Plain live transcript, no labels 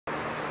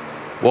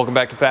Welcome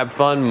back to Fab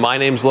Fun. My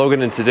name's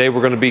Logan and today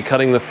we're going to be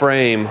cutting the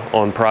frame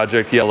on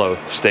Project Yellow.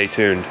 Stay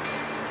tuned.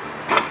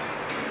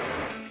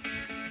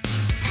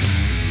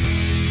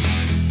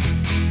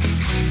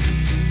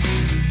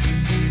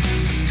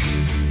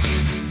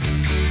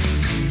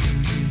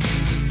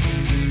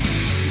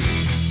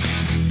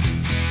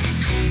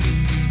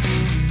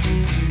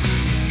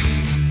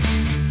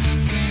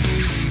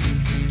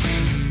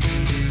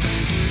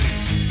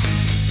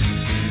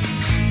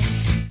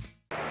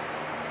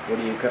 What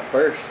do you cut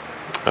first?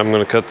 I'm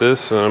going to cut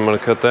this and I'm going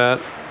to cut that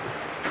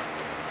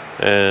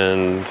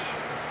and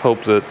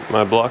hope that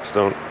my blocks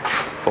don't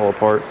fall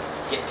apart.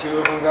 Get two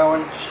of them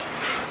going,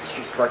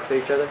 shoot sparks at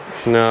each other?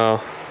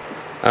 No,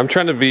 I'm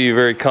trying to be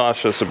very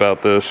cautious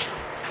about this.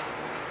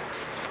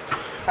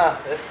 Huh,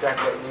 that's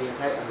exactly what you need to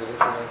tighten under this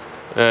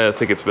one. I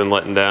think it's been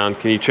letting down.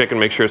 Can you check and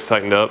make sure it's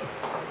tightened up?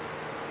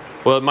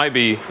 Well, it might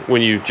be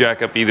when you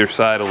jack up either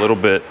side a little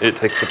bit, it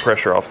takes the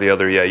pressure off the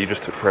other. Yeah, you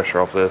just took pressure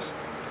off this.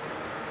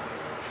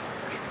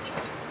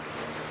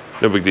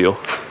 No big deal. Go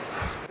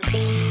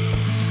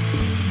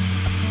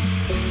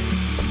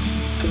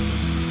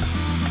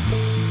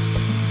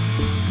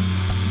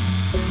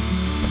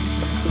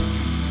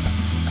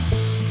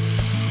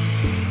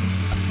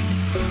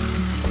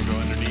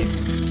underneath.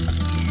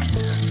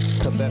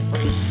 Cut that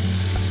frame.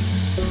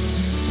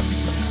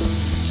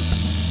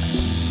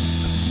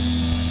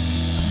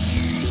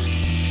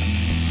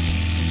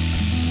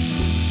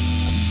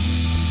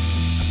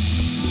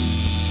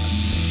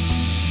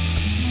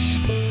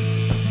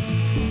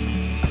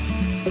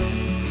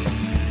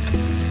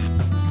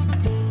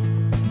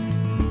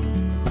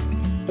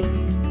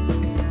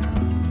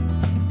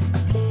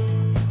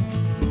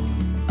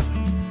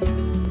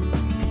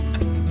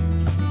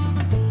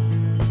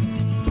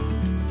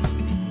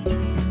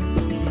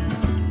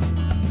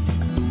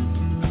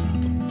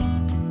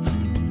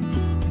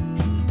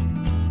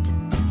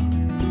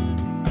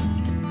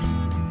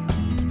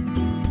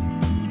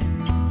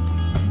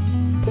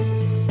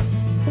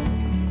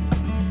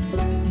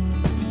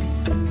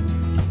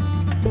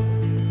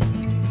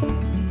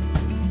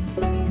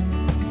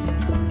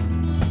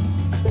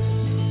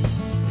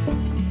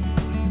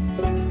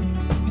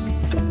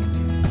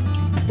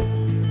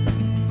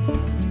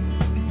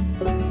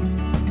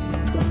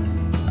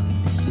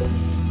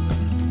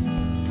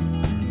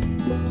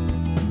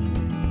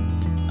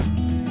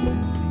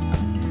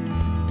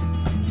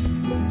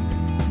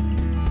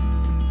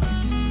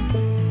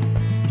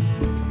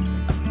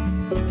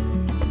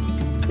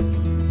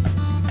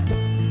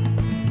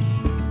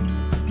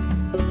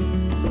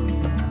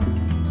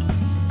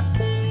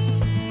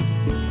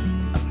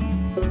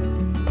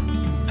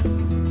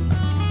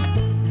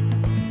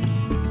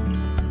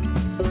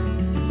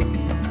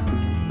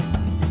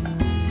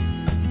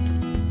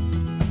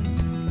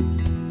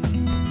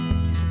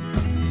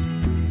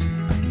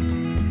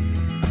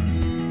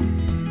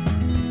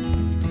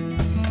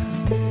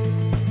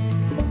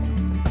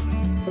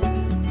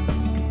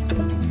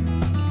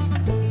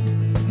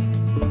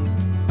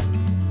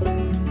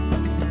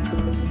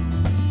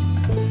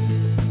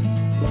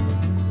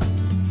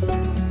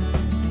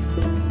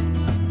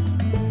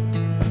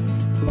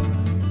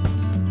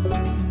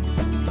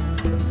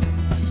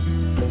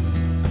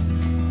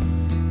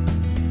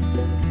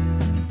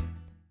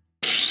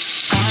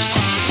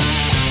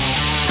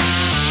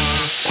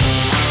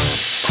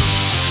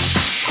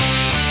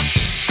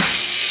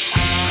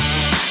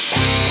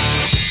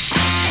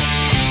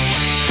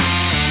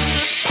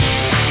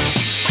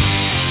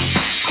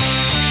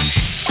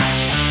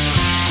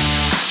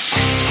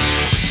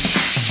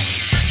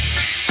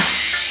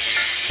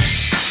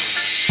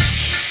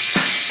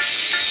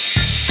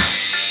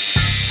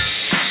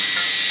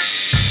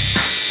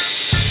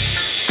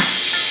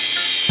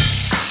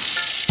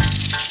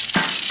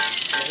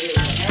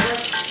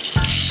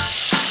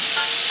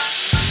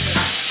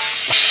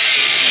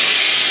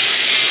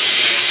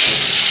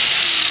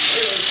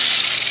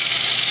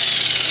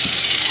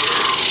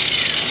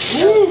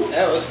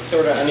 That was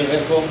sort of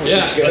uneventful.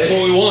 Yeah, that's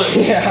what we want.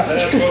 Yeah.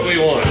 That's what we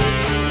want.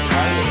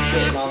 I'm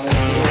sitting on this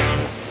here.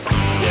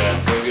 Yeah,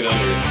 go get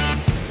under it.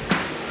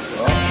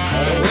 Well,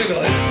 Don't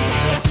wiggle it.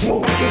 I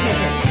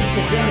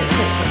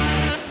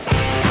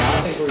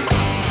think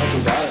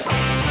we got it.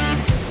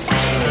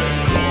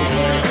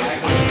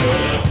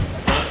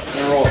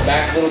 And roll it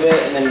back a little bit,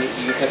 and then you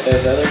can cut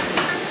those other.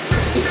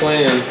 That's the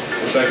plan.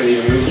 Wish I could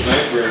even move it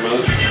back very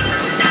much.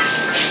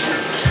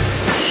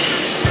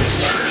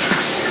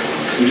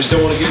 We just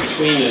don't want to get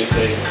between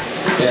anything.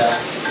 Yeah.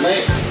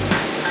 Mate.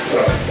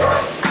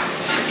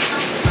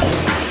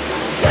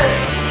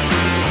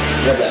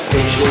 Grab that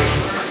patience.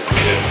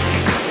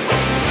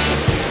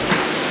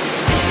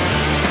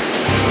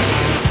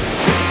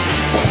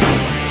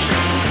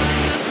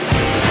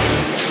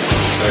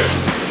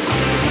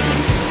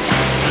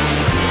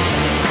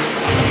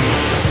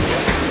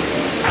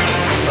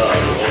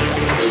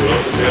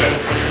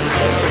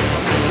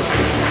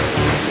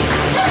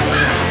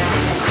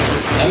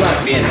 That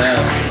might be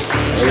enough.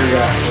 There you go.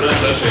 We're not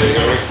touching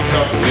anything. We can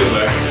cut the wheel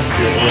back if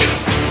you want.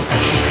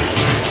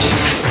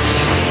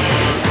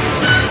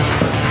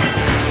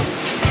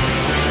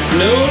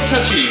 No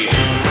touchy.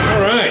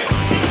 All right.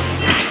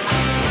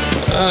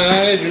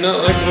 I do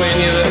not like the way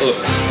any of that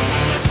looks.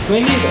 Me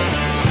neither.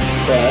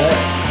 But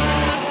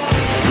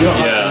you don't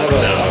have to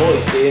have a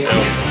voice, do you? No.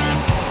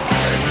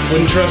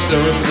 Wouldn't trust the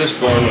roof of this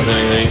barn with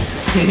anything.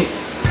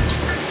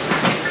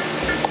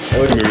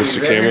 Come here,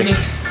 Mr. Cameron.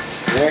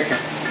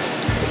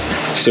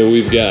 So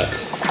we've got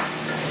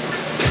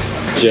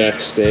jack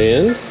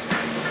stand,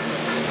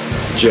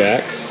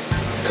 jack,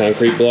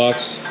 concrete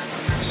blocks.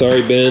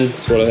 Sorry, Ben,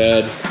 that's what I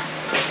had.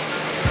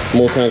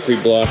 More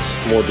concrete blocks,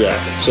 more jack.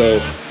 So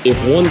if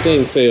one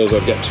thing fails,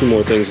 I've got 2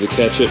 more things to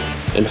catch it.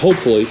 And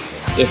hopefully,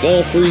 if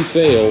all 3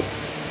 fail,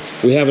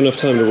 we have enough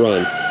time to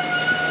run.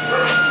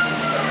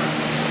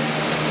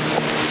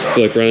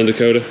 Feel like running,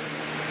 Dakota?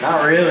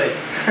 Not really.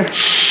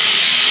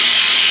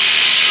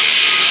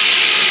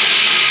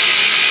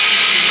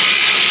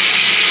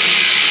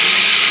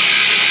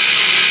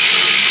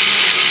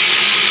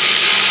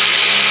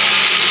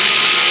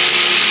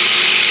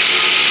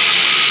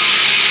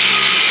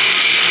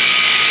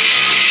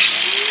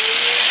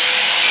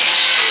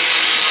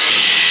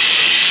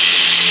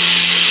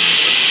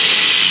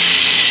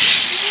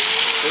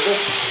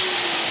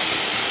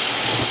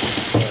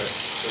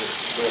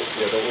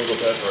 Don't wiggle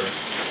that hard.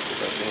 Get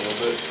that in a little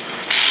bit.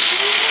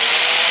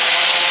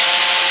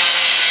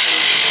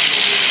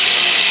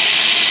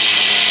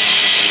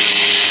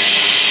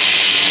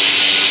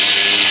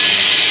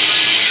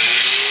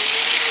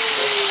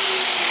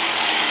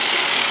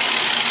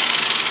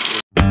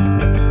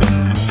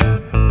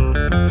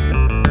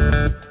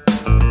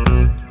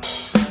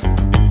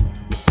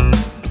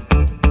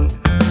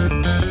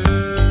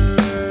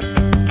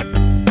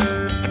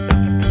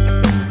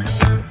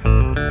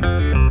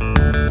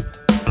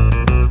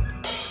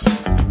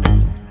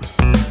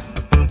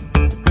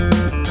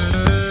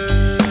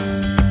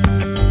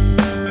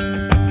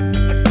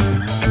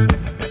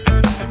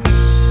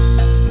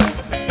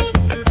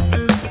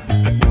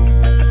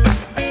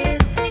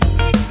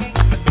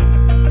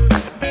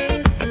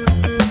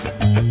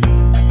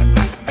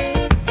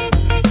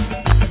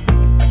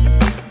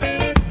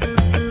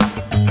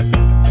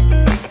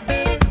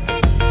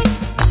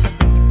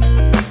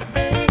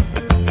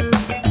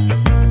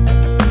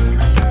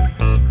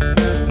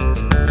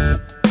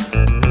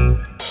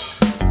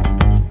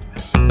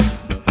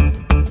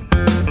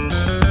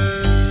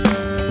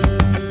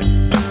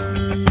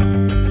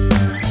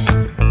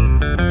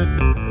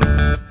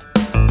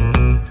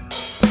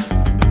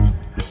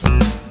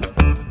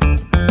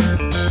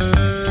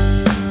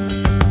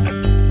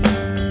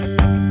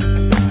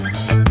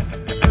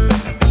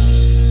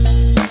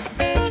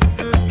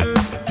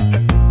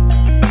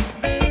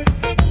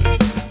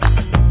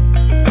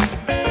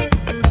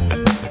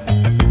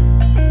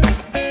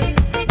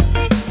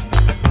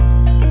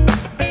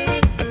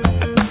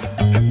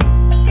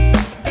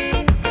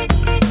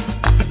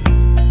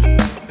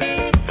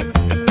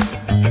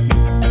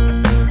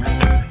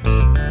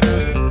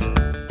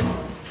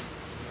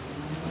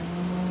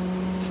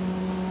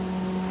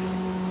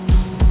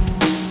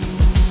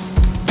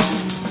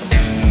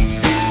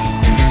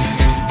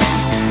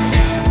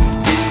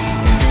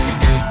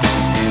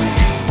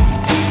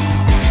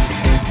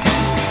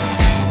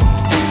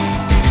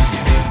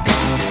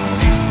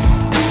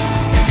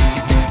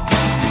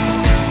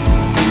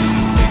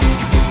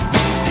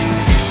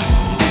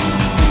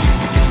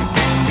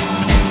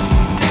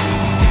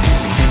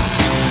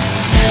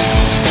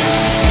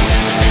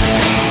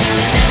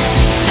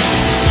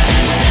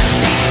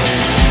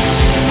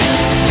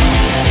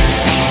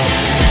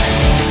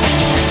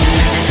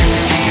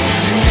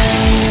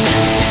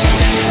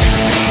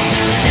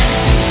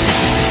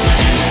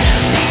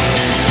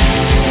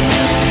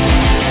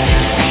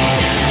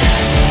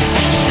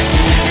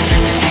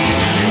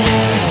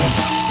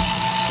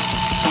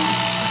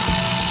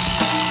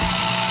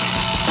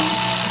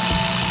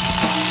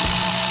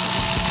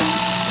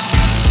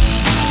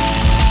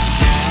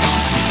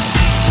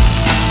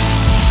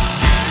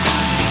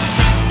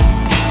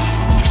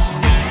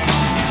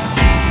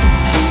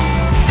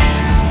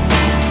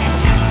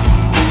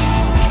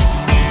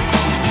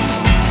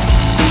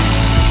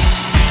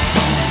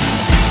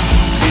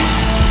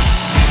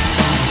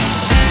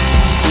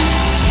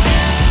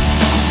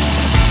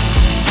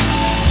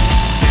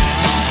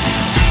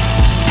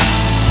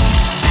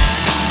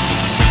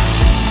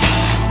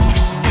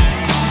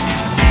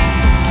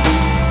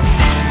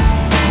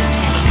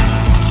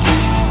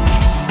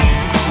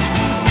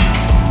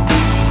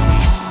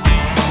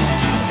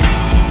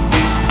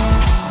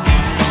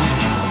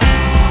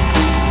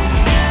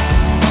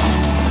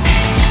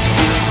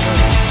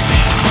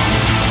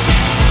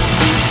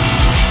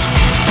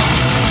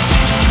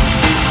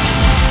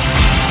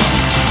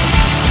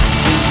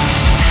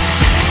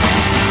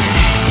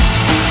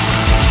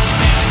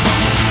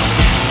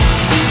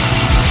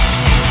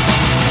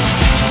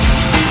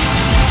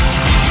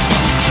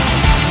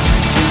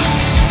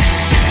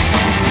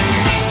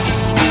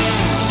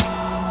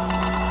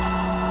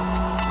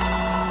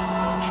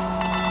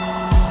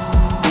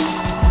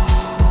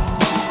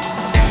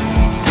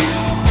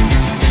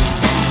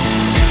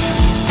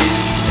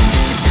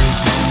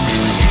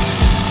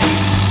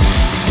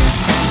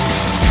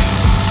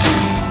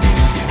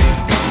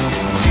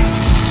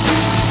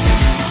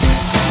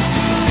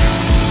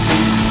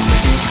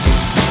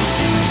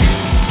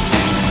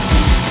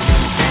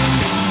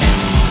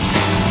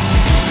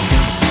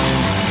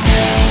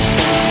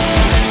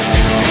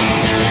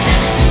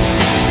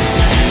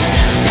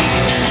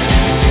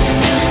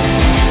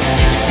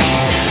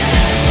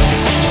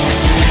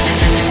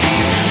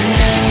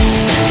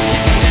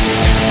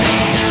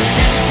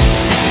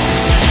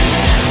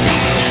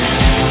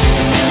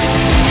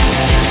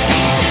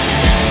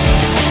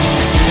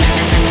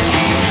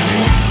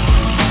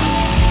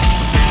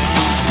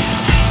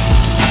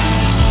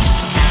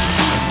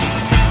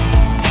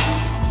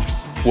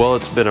 Well,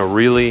 it's been a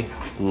really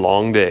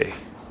long day,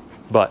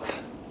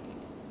 but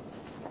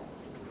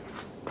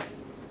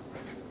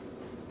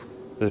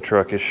the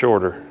truck is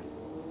shorter.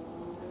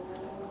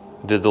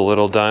 Did the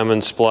little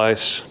diamond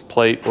splice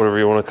plate, whatever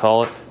you want to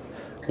call it,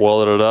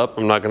 welded it up.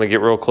 I'm not going to get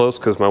real close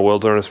because my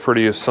welds aren't as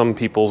pretty as some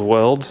people's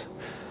welds.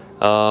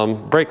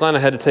 Brake line I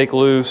had to take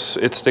loose.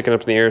 It's sticking up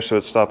in the air, so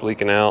it stopped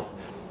leaking out.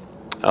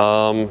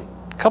 A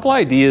couple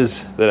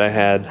ideas that I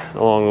had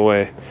along the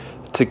way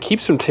to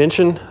keep some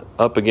tension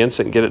up against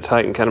it and get it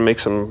tight and kind of make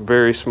some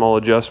very small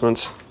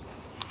adjustments.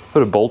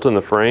 Put a bolt in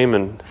the frame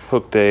and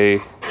hooked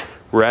a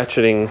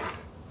ratcheting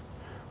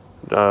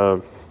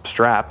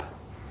strap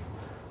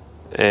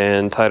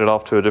and tied it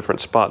off to a different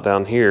spot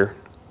down here.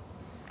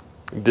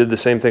 Did the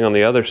same thing on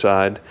the other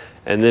side,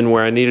 and then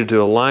where I needed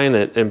to align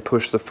it and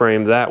push the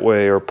frame that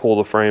way or pull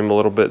the frame a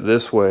little bit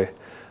this way,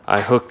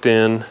 I hooked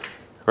in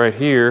right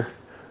here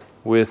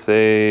with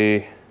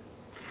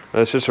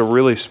that's just a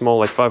really small,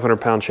 like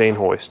 500-pound chain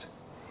hoist.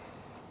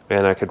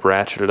 And I could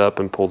ratchet it up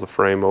and pull the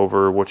frame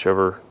over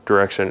whichever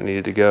direction it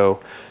needed to go.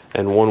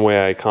 And one way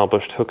I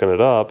accomplished hooking it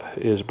up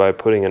is by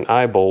putting an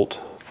eye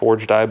bolt,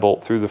 forged eye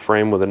bolt, through the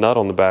frame with a nut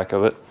on the back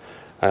of it.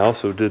 I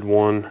also did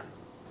one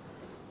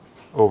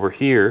over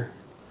here,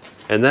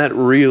 and that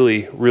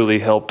really, really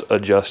helped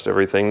adjust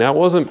everything. Now, it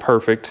wasn't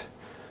perfect.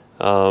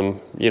 You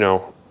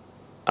know,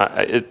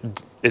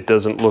 it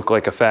doesn't look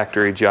like a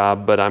factory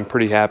job, but I'm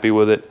pretty happy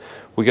with it.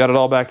 We got it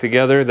all back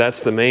together.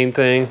 That's the main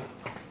thing.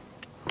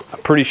 I'm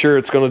pretty sure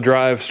it's going to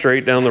drive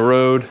straight down the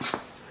road.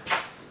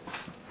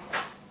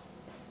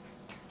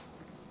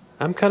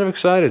 I'm kind of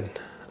excited.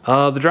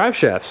 The drive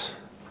shafts.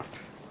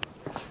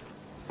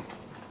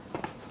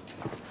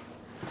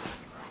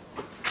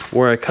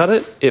 Where I cut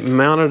it, it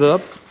mounted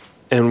up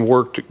and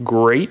worked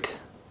great.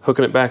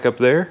 Hooking it back up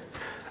there.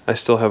 I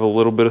still have a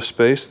little bit of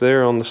space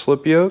there on the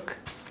slip yoke.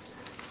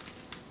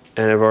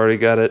 And I've already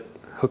got it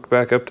hooked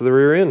back up to the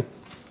rear end.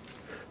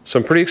 So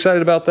I'm pretty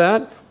excited about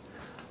that.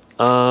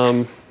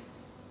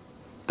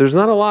 There's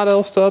not a lot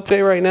else to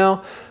update right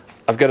now.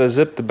 I've got to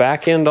zip the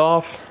back end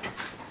off.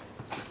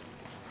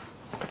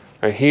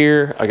 Right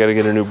here, I got to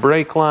get a new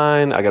brake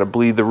line. I got to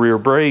bleed the rear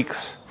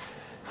brakes.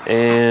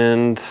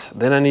 And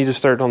then I need to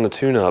start on the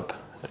tune-up.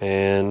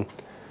 And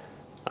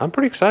I'm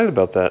pretty excited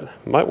about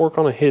that. Might work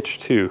on a hitch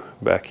too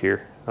back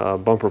here,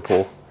 bumper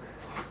pull.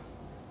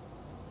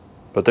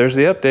 But there's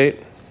the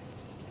update.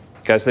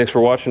 Guys, thanks for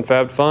watching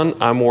Fab Fun.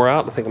 I'm wore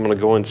out. I think I'm going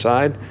to go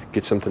inside,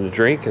 get something to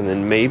drink, and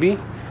then maybe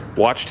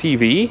watch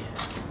TV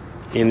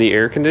in the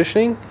air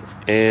conditioning,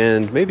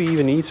 and maybe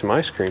even eat some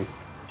ice cream.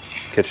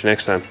 Catch you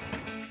next time.